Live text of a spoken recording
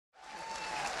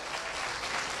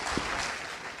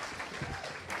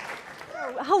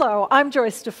Hello, I'm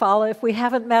Joyce Duffala. If we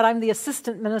haven't met, I'm the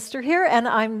assistant minister here, and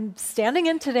I'm standing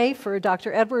in today for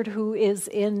Dr. Edward, who is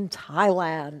in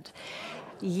Thailand.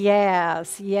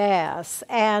 Yes.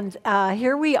 And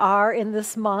here we are in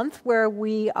this month where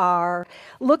we are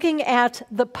looking at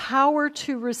the power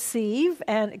to receive,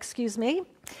 and excuse me,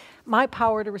 my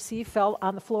power to receive fell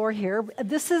on the floor here.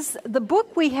 This is the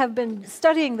book we have been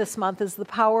studying this month is The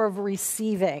Power of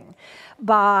Receiving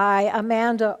by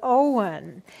Amanda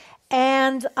Owen.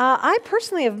 And I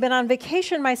personally have been on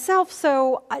vacation myself,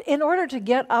 so in order to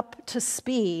get up to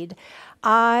speed,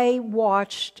 I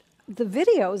watched the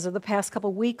videos of the past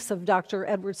couple weeks of Dr.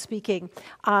 Edward speaking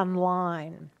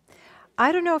online.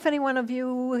 I don't know if any one of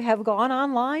you have gone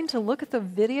online to look at the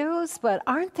videos, but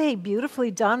aren't they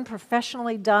beautifully done,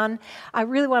 professionally done? I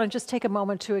really want to just take a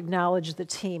moment to acknowledge the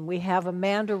team. We have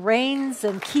Amanda Rains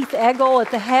and Keith Eggle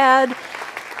at the head.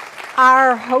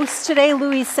 Our host today,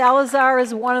 Louis Salazar,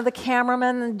 is one of the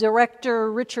cameramen,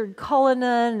 director Richard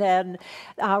Cullinan, and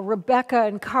Rebecca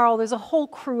and Carl. There's a whole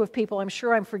crew of people. I'm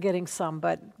sure I'm forgetting some,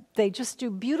 but they just do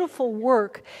beautiful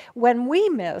work. When we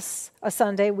miss a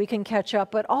Sunday, we can catch up,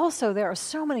 but also there are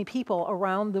so many people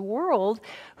around the world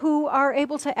who are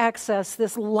able to access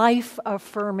this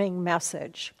life-affirming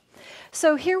message.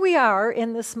 So here we are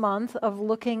in this month of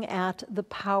looking at the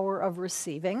power of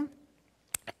receiving.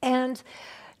 And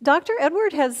Dr.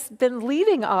 Edward has been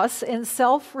leading us in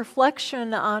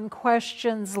self-reflection on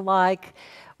questions like,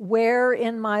 where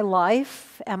in my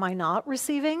life am I not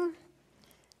receiving?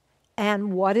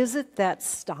 And what is it that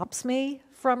stops me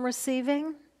from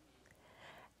receiving?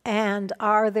 And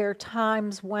are there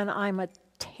times when I'm a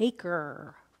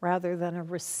taker rather than a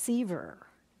receiver?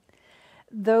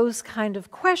 Those kind of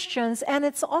questions, and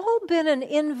it's all been an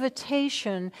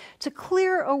invitation to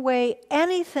clear away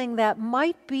anything that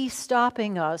might be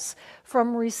stopping us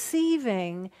from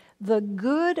receiving the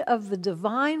good of the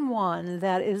Divine One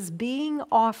that is being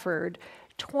offered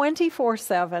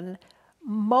 24/7,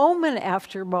 moment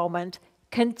after moment,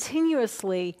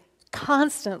 continuously,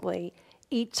 constantly,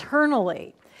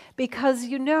 eternally. Because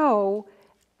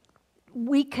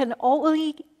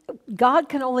God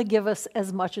can only give us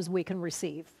as much as we can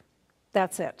receive.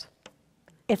 That's it.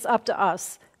 It's up to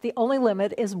us. The only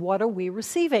limit is what are we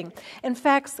receiving. In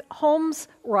fact, Holmes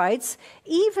writes,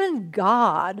 even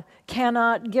God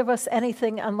cannot give us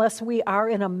anything unless we are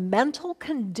in a mental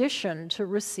condition to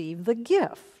receive the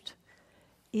gift.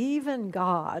 Even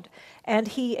God. And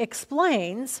he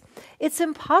explains, it's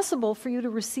impossible for you to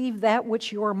receive that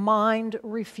which your mind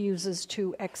refuses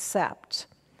to accept.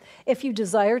 If you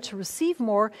desire to receive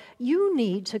more, you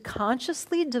need to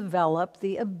consciously develop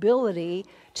the ability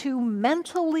to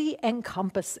mentally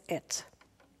encompass it.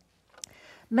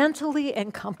 Mentally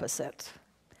encompass it.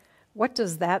 What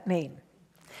does that mean?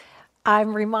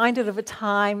 I'm reminded of a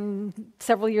time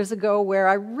several years ago where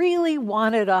I really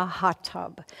wanted a hot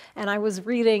tub, and I was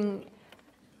reading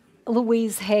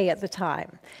Louise Hay at the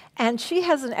time. And she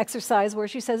has an exercise where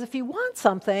she says, if you want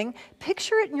something,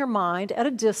 picture it in your mind at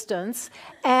a distance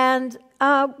and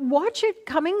watch it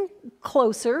coming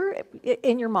closer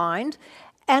in your mind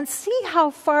and see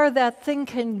how far that thing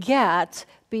can get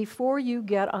before you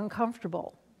get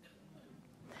uncomfortable.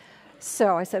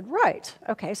 So I said, right,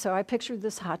 okay, so I pictured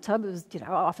this hot tub. It was,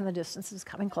 off in the distance. It was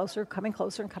coming closer, and coming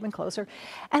closer.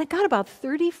 And it got about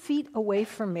 30 feet away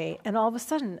from me, and all of a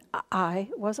sudden, I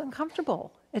was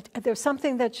uncomfortable. There's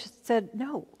something that said,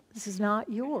 no, this is not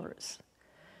yours.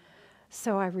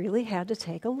 So I really had to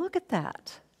take a look at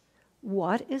that.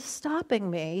 What is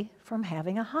stopping me from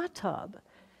having a hot tub?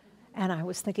 And I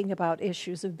was thinking about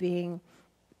issues of being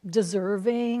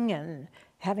deserving and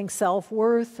having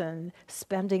self-worth and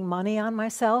spending money on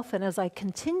myself. And as I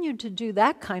continued to do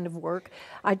that kind of work,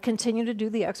 I'd continue to do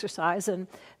the exercise. And,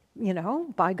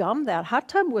 by gum, that hot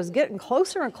tub was getting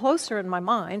closer and closer in my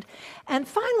mind. And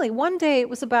finally, one day, it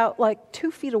was about 2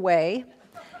 feet away.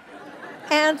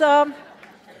 And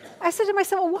I said to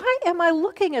myself, well, why am I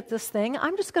looking at this thing?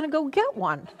 I'm just going to go get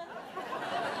one.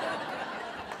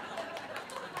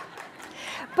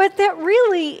 But that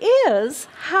really is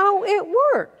how it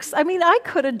works. I mean, I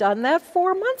could have done that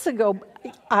 4 months ago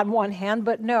on one hand,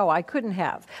 but no, I couldn't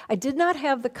have. I did not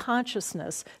have the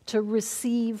consciousness to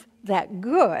receive that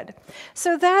good.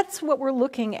 So that's what we're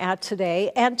looking at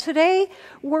today. And today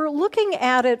we're looking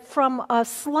at it from a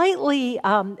slightly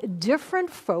different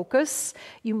focus.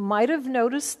 You might have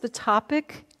noticed the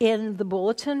topic in the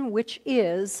bulletin, which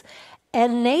is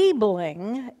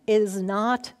enabling is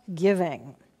not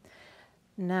giving.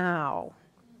 Now,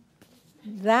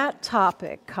 that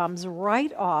topic comes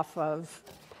right off of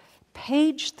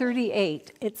page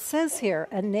 38. It says here,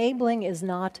 enabling is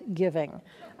not giving.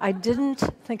 I didn't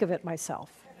think of it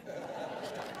myself.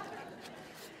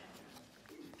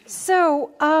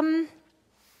 So,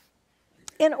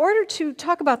 in order to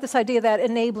talk about this idea that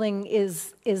enabling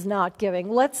is not giving,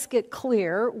 let's get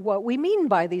clear what we mean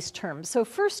by these terms. So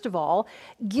first of all,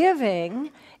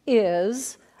 giving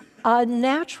is a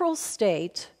natural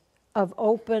state of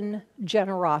open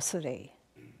generosity.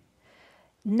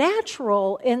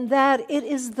 Natural in that it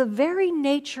is the very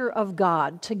nature of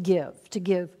God to give, to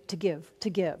give, to give,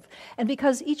 to give. And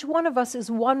because each one of us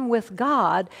is one with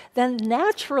God, then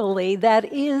naturally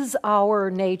that is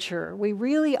our nature. We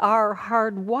really are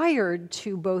hardwired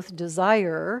to both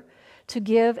desire to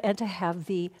give and to have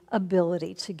the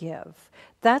ability to give.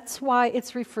 That's why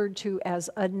it's referred to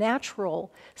as a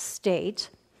natural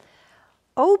state.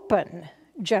 Open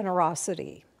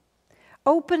generosity.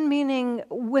 Open meaning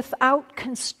without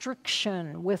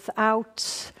constriction,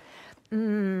 without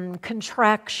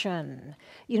contraction.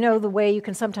 You know, the way you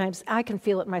can sometimes, I can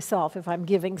feel it myself if I'm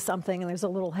giving something and there's a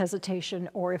little hesitation,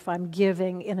 or if I'm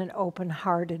giving in an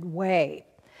open-hearted way.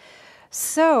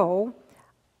 So,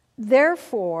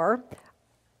 therefore,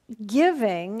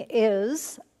 giving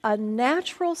is a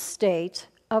natural state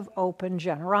of open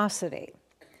generosity.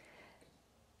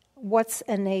 What's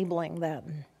enabling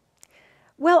then?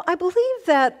 Well, I believe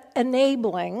that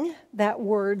enabling, that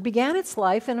word, began its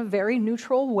life in a very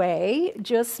neutral way,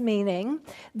 just meaning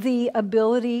the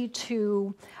ability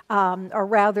to, or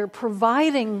rather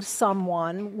providing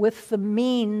someone with the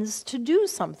means to do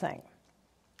something.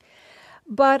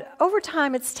 But over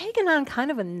time, it's taken on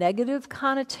kind of a negative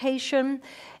connotation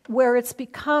where it's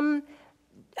come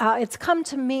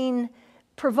to mean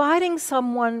providing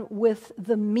someone with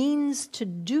the means to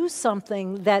do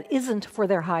something that isn't for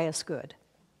their highest good,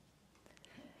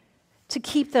 to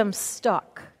keep them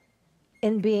stuck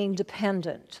in being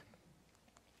dependent.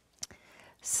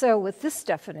 So with this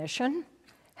definition,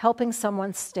 helping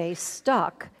someone stay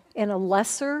stuck in a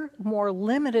lesser, more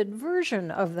limited version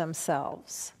of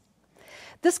themselves.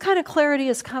 This kind of clarity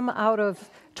has come out of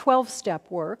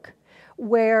 12-step work,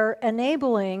 where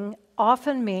enabling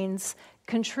often means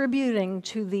contributing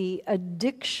to the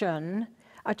addiction,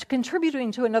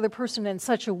 contributing to another person in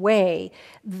such a way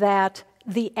that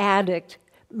the addict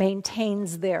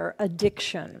maintains their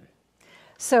addiction.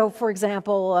 So, for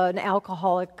example, an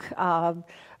alcoholic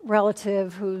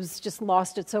relative who's just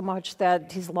lost it so much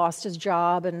that he's lost his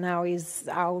job and now he's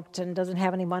out and doesn't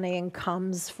have any money and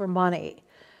comes for money.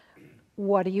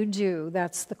 What do?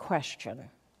 That's the question.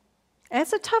 And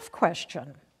it's a tough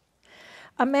question.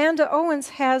 Amanda Owens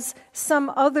has some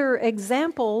other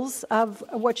examples of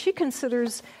what she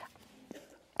considers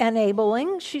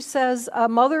enabling. She says a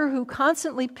mother who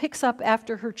constantly picks up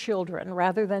after her children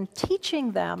rather than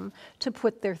teaching them to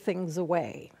put their things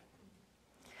away.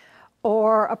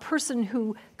 Or a person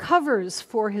who covers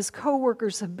for his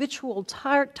coworker's habitual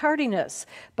tardiness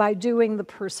by doing the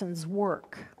person's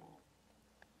work.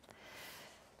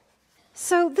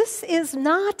 So this is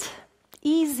not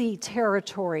easy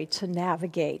territory to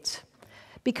navigate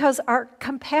because our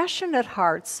compassionate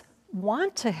hearts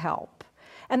want to help.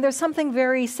 And there's something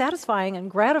very satisfying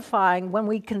and gratifying when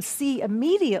we can see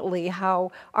immediately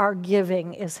how our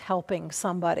giving is helping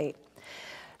somebody.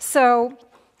 So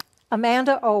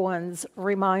Amanda Owens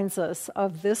reminds us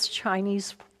of this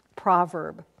Chinese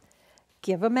proverb: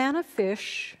 give a man a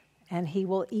fish and he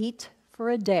will eat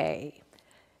for a day.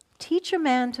 Teach a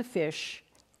man to fish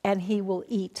and he will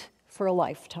eat for a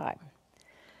lifetime.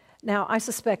 Now, I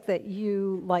suspect that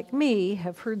you, like me,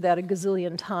 have heard that a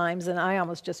gazillion times, and I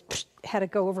almost just had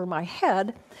it go over my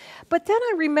head. But then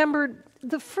I remembered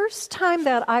the first time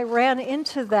that I ran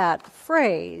into that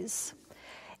phrase,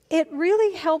 it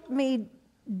really helped me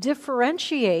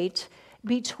differentiate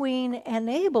between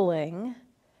enabling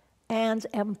and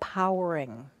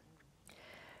empowering.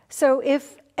 So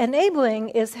if enabling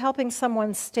is helping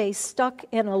someone stay stuck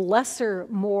in a lesser,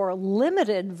 more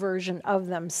limited version of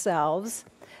themselves,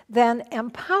 then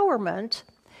empowerment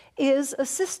is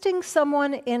assisting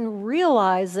someone in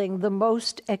realizing the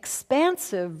most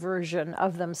expansive version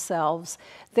of themselves,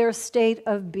 their state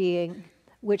of being,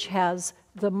 which has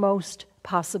the most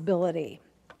possibility.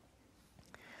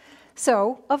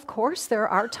 So, of course, there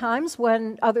are times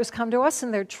when others come to us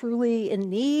and they're truly in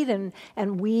need,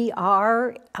 and we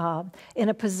are in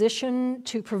a position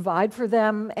to provide for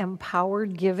them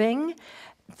empowered giving.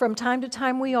 From time to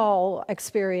time, we all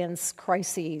experience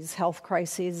crises, health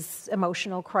crises,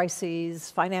 emotional crises,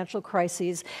 financial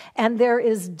crises, and there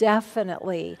is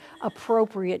definitely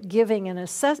appropriate giving and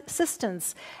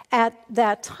assistance at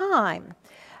that time.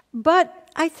 But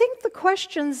I think the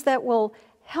questions that will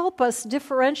help us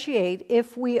differentiate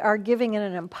if we are giving in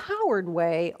an empowered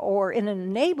way or in an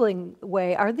enabling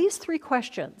way are these three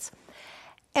questions.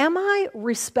 Am I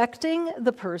respecting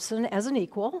the person as an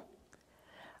equal,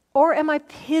 or am I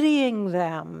pitying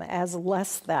them as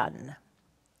less than?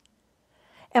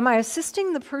 Am I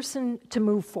assisting the person to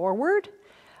move forward,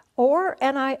 or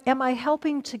am I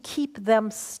helping to keep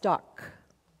them stuck?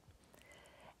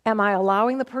 Am I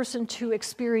allowing the person to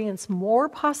experience more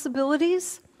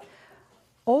possibilities,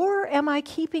 or am I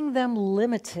keeping them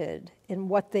limited in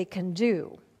what they can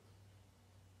do?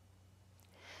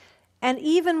 And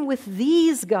even with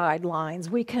these guidelines,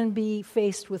 we can be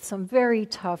faced with some very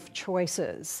tough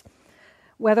choices.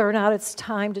 Whether or not it's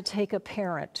time to take a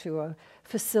parent to a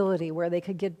facility where they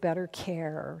could get better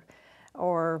care,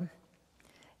 or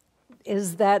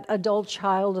is that adult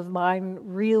child of mine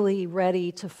really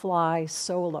ready to fly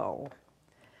solo?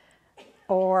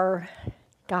 Or,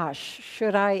 gosh,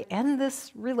 should I end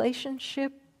this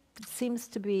relationship? It seems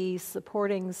to be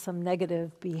supporting some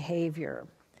negative behavior.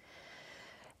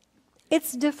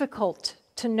 It's difficult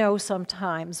to know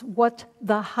sometimes what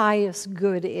the highest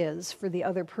good is for the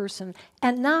other person,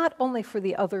 and not only for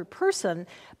the other person,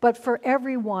 but for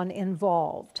everyone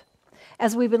involved.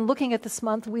 As we've been looking at this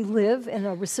month, we live in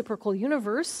a reciprocal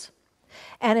universe,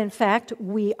 and in fact,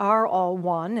 we are all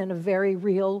one in a very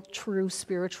real, true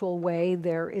spiritual way.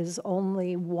 There is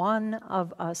only one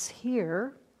of us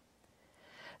here.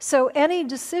 So any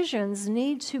decisions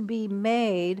need to be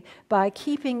made by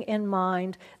keeping in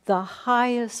mind the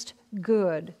highest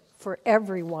good for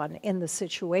everyone in the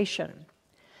situation.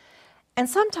 And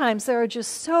sometimes there are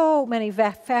just so many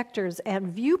factors and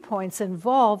viewpoints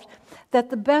involved that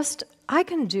the best I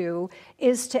can do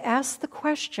is to ask the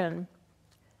question,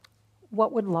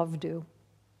 what would love do?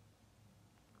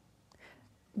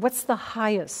 What's the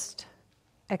highest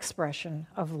expression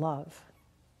of love?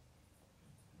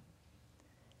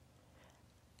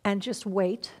 And just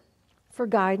wait for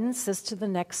guidance as to the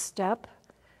next step,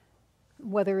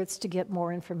 whether it's to get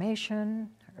more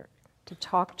information or to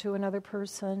talk to another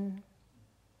person,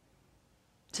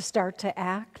 to start to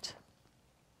act.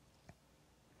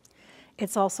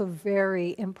 It's also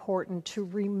very important to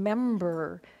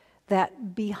remember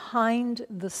that behind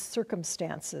the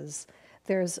circumstances,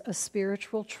 there's a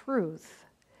spiritual truth,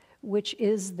 which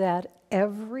is that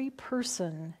every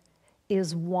person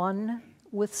is one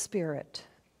with Spirit,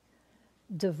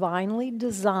 divinely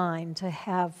designed to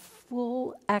have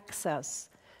full access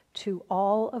to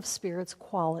all of Spirit's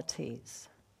qualities: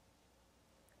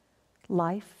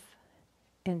 life,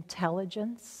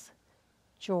 intelligence,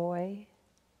 joy,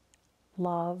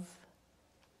 love,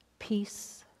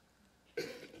 peace,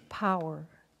 power.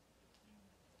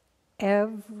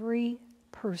 Every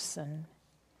person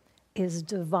is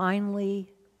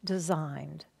divinely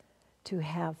designed to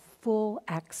have full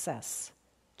access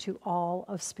to all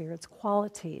of Spirit's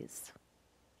qualities.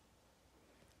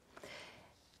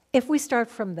 If we start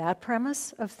from that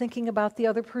premise of thinking about the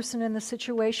other person in the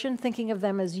situation, thinking of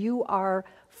them as you are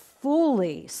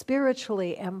fully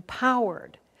spiritually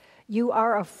empowered, you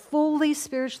are a fully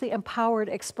spiritually empowered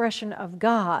expression of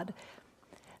God,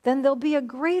 then there'll be a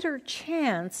greater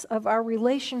chance of our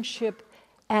relationship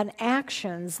and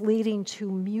actions leading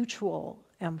to mutual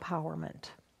empowerment.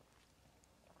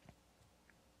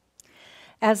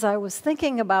 As I was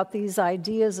thinking about these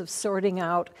ideas of sorting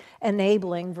out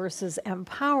enabling versus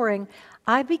empowering,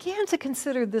 I began to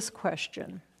consider this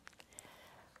question: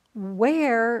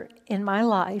 where in my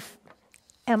life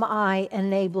am I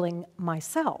enabling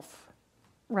myself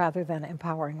rather than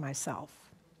empowering myself?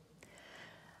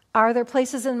 Are there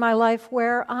places in my life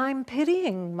where I'm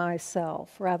pitying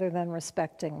myself rather than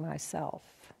respecting myself?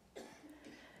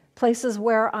 Places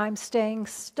where I'm staying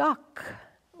stuck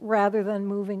rather than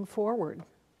moving forward?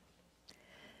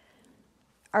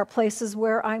 Are places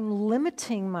where I'm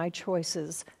limiting my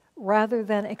choices rather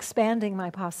than expanding my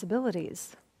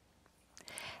possibilities?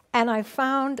 And I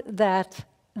found that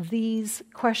these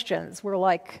questions were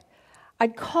like,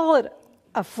 I'd call it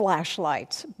a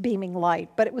flashlight, beaming light,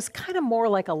 but it was kind of more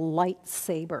like a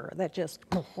lightsaber that just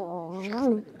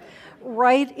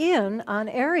right in on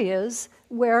areas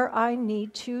where I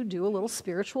need to do a little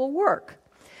spiritual work.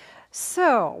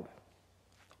 So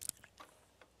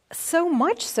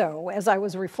much so, as I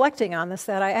was reflecting on this,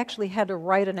 that I actually had to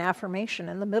write an affirmation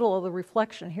in the middle of the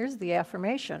reflection. Here's the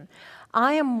affirmation: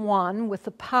 I am one with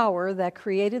the power that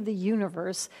created the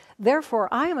universe, therefore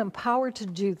I am empowered to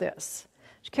do this.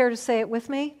 Would you care to say it with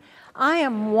me? I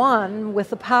am one with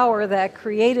the power that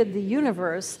created the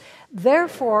universe,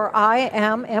 therefore I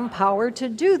am empowered to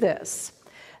do this.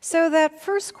 So that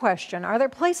first question, are there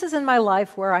places in my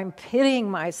life where I'm pitying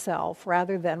myself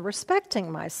rather than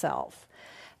respecting myself?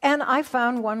 And I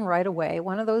found one right away,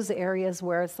 one of those areas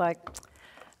where it's like,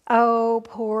 Oh,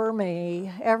 poor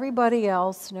me. Everybody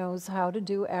else knows how to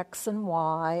do X and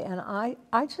Y, and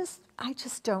I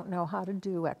just don't know how to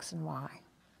do X and Y.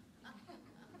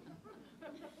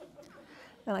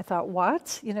 And I thought,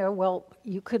 what? Well,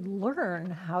 you could learn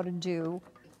how to do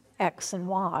X and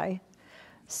Y.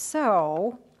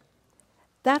 So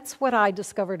that's what I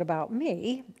discovered about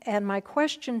me. And my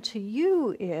question to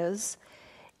you is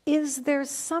there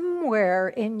somewhere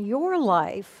in your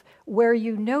life where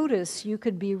you notice you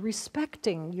could be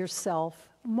respecting yourself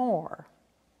more?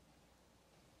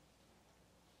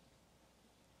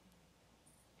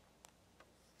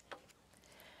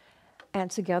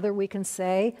 And together we can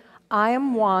say, I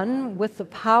am one with the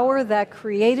power that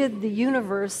created the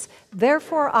universe,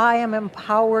 therefore I am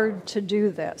empowered to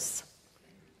do this.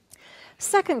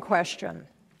 Second question,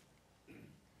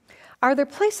 are there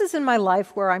places in my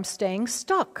life where I'm staying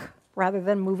stuck rather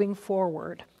than moving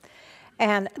forward?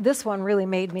 And this one really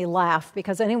made me laugh,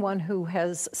 because anyone who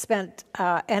has spent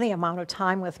any amount of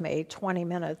time with me, 20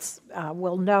 minutes,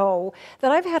 will know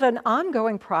that I've had an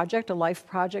ongoing project, a life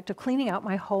project, of cleaning out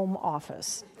my home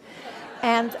office.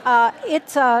 And it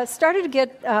started to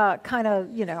get kind of,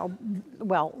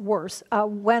 worse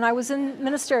when I was in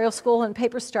ministerial school and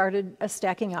papers started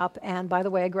stacking up. And by the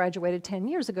way, I graduated 10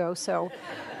 years ago, so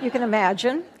you can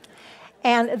imagine.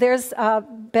 And there's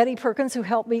Betty Perkins, who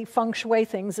helped me feng shui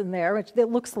things in there. It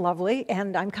looks lovely,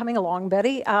 and I'm coming along,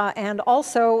 Betty. And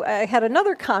also, I had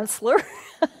another counselor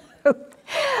who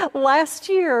last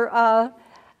year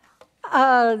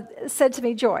said to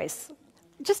me, Joyce,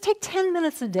 just take 10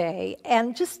 minutes a day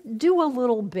and just do a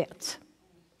little bit.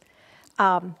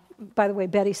 By the way,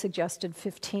 Betty suggested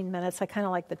 15 minutes. I kind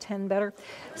of like the 10 better.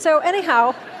 So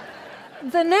anyhow,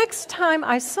 the next time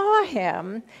I saw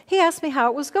him, he asked me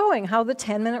how it was going, how the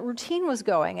 10-minute routine was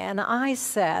going. And I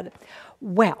said,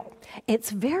 well,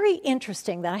 it's very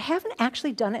interesting that I haven't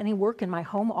actually done any work in my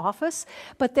home office,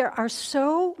 but there are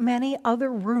so many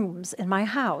other rooms in my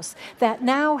house that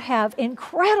now have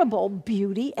incredible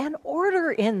beauty and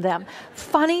order in them.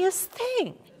 Funniest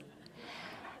thing.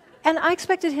 And I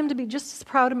expected him to be just as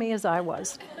proud of me as I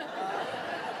was.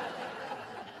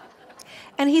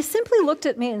 And he simply looked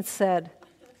at me and said,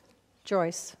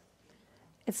 Joyce,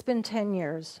 it's been 10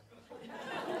 years.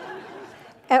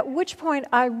 At which point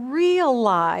I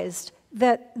realized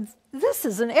that this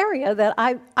is an area that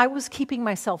I was keeping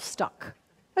myself stuck.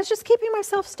 I was just keeping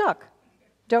myself stuck.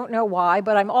 Don't know why,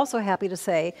 but I'm also happy to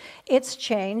say it's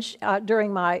changed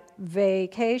during my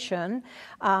vacation.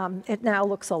 It now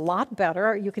looks a lot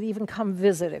better. You could even come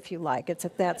visit if you like. It's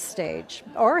at that stage,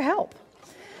 or help.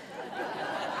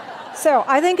 So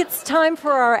I think it's time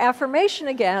for our affirmation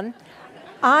again.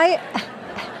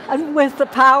 With the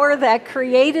power that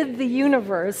created the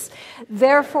universe,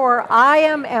 therefore I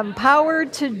am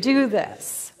empowered to do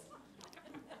this.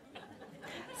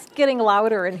 It's getting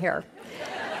louder in here.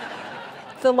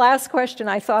 The last question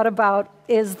I thought about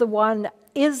is the one,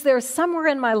 is there somewhere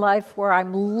in my life where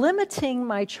I'm limiting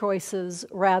my choices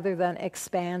rather than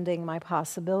expanding my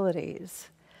possibilities?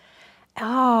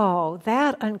 Oh,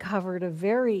 that uncovered a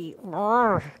very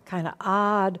kind of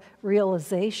odd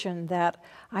realization that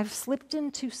I've slipped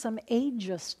into some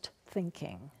ageist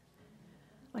thinking.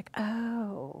 Like,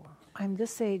 oh, I'm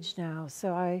this age now,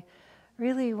 so I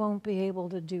really won't be able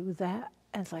to do that.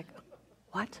 And it's like,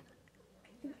 what?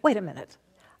 Wait a minute.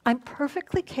 I'm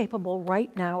perfectly capable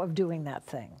right now of doing that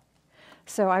thing.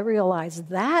 So I realized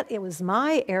that it was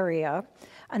my area.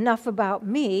 Enough about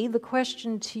me. The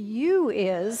question to you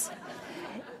is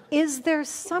there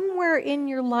somewhere in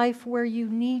your life where you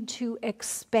need to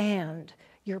expand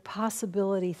your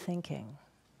possibility thinking?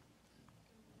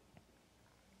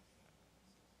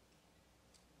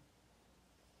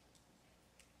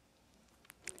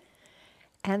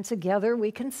 And together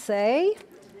we can say,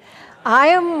 I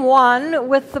am one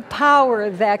with the power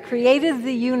that created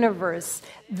the universe.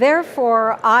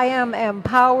 Therefore, I am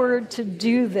empowered to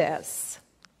do this.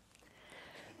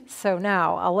 So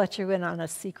now I'll let you in on a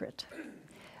secret,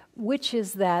 which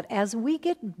is that as we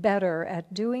get better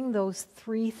at doing those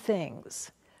three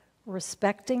things,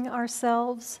 respecting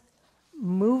ourselves,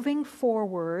 moving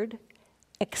forward,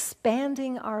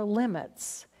 expanding our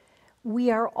limits, we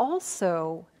are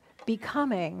also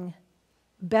becoming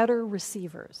better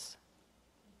receivers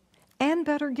and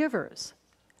better givers.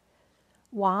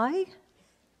 Why?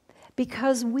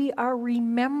 Because we are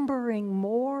remembering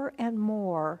more and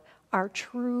more our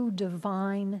true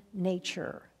divine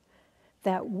nature,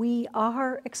 that we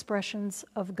are expressions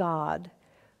of God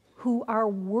who are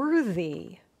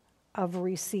worthy of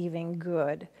receiving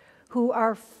good, who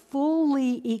are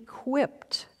fully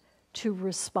equipped to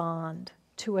respond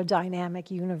to a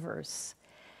dynamic universe.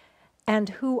 and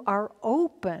who are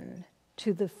open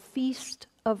to the feast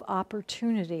of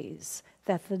opportunities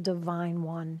that the Divine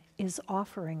One is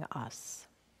offering us.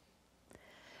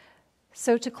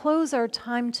 So to close our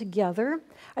time together,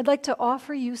 I'd like to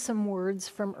offer you some words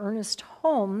from Ernest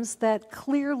Holmes that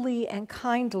clearly and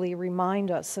kindly remind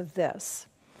us of this.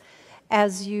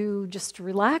 As you just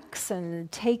relax and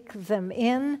take them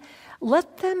in,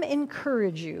 let them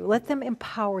encourage you, let them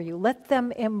empower you, let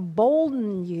them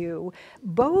embolden you,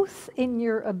 both in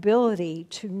your ability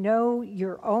to know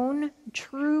your own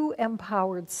true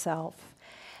empowered self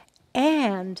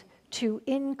and to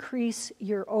increase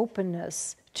your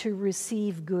openness to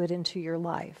receive good into your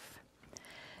life.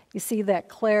 You see that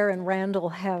Claire and Randall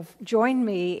have joined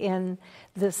me in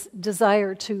this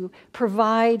desire to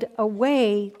provide a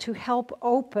way to help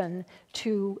open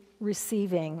to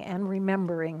receiving and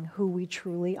remembering who we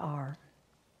truly are.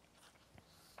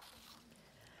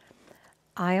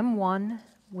 I am one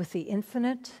with the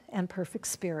infinite and perfect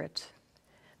Spirit,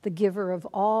 the giver of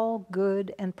all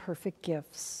good and perfect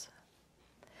gifts.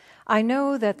 I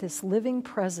know that this living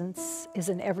presence is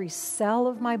in every cell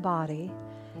of my body,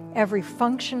 every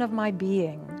function of my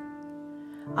being.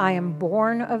 I am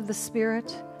born of the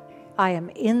Spirit. I am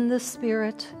in the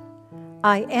Spirit.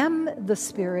 I am the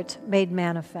Spirit made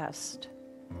manifest.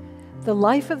 The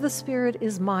life of the Spirit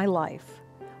is my life.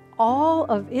 All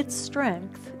of its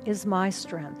strength is my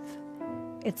strength.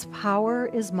 Its power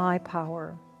is my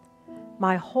power.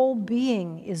 My whole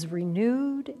being is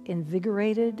renewed,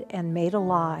 invigorated, and made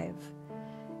alive.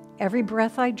 Every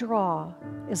breath I draw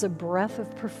is a breath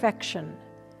of perfection,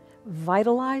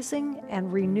 vitalizing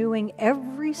and renewing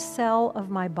every cell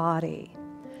of my body.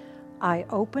 I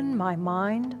open my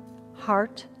mind,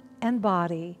 heart, and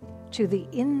body to the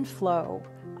inflow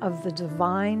of the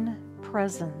divine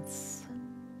presence.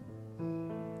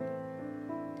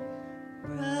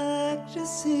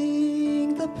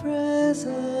 Practicing the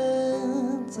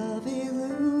presence of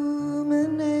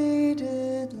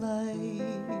illuminated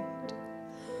light,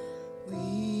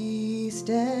 we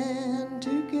stand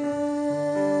together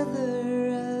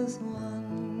as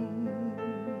one,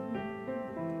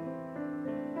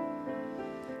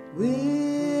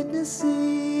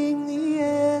 witnessing the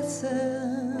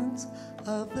essence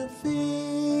of the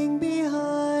thing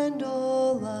behind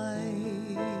all life.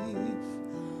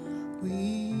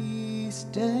 We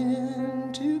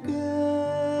stand together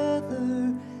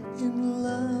in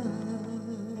love.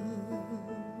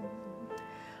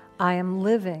 I am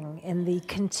living in the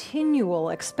continual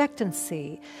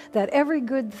expectancy that every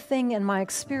good thing in my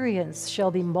experience shall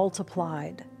be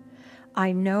multiplied.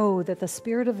 I know that the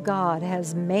Spirit of God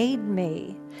has made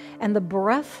me, and the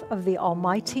breath of the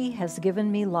Almighty has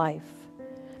given me life.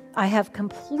 I have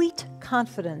complete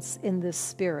confidence in this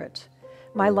Spirit.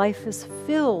 My life is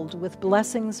filled with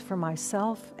blessings for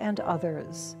myself and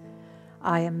others.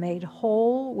 I am made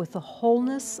whole with the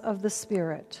wholeness of the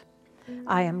Spirit.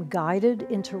 I am guided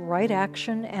into right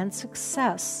action and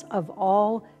success of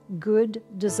all good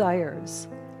desires.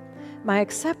 My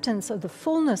acceptance of the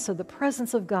fullness of the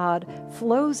presence of God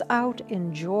flows out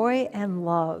in joy and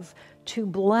love to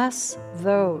bless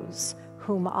those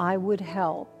whom I would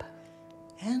help.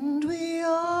 And we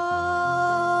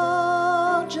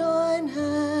all join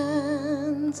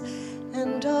hands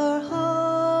and our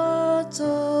hearts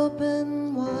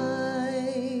open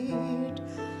wide.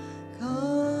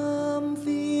 Come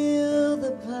feel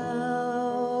the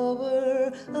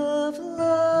power of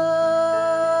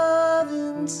love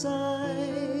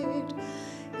inside.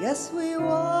 Yes, we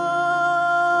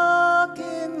walk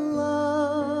in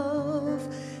love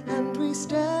and we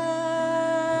stand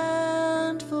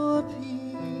for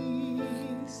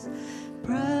peace,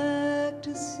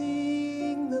 practicing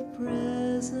the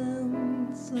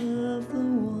presence of the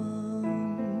One.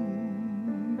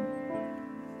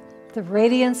 The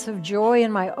radiance of joy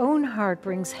in my own heart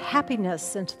brings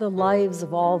happiness into the lives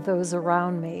of all those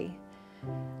around me.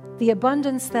 The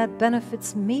abundance that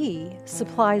benefits me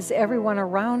supplies everyone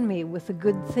around me with the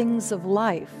good things of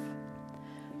life.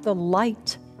 The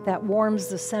light that warms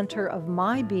the center of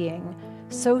my being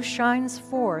so shines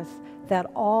forth that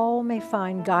all may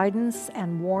find guidance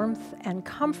and warmth and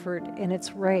comfort in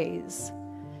its rays.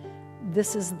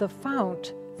 This is the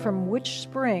fount from which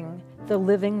spring the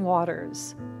living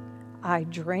waters. I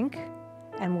drink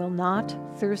and will not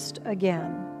thirst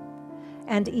again.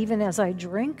 And even as I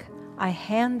drink, I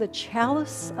hand the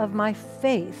chalice of my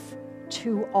faith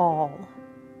to all.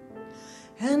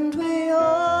 And we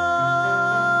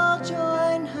all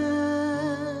join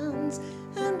hands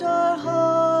and our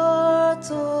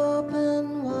hearts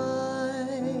open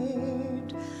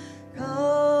wide.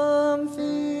 Come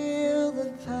feel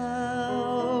the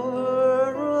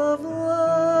power of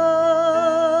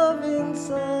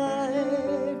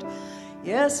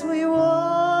Yes, we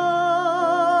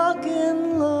walk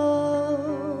in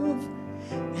love,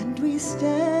 and we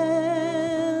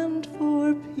stand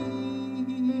for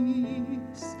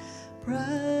peace,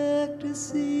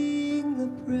 practicing the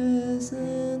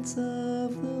presence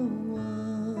of the One,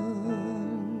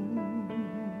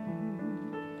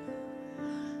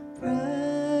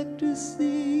 practicing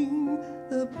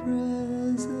the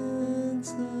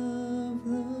presence of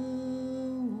the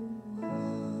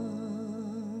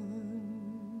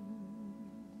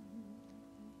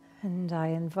And I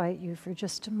invite you for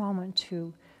just a moment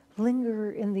to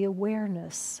linger in the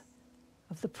awareness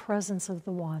of the presence of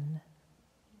the One.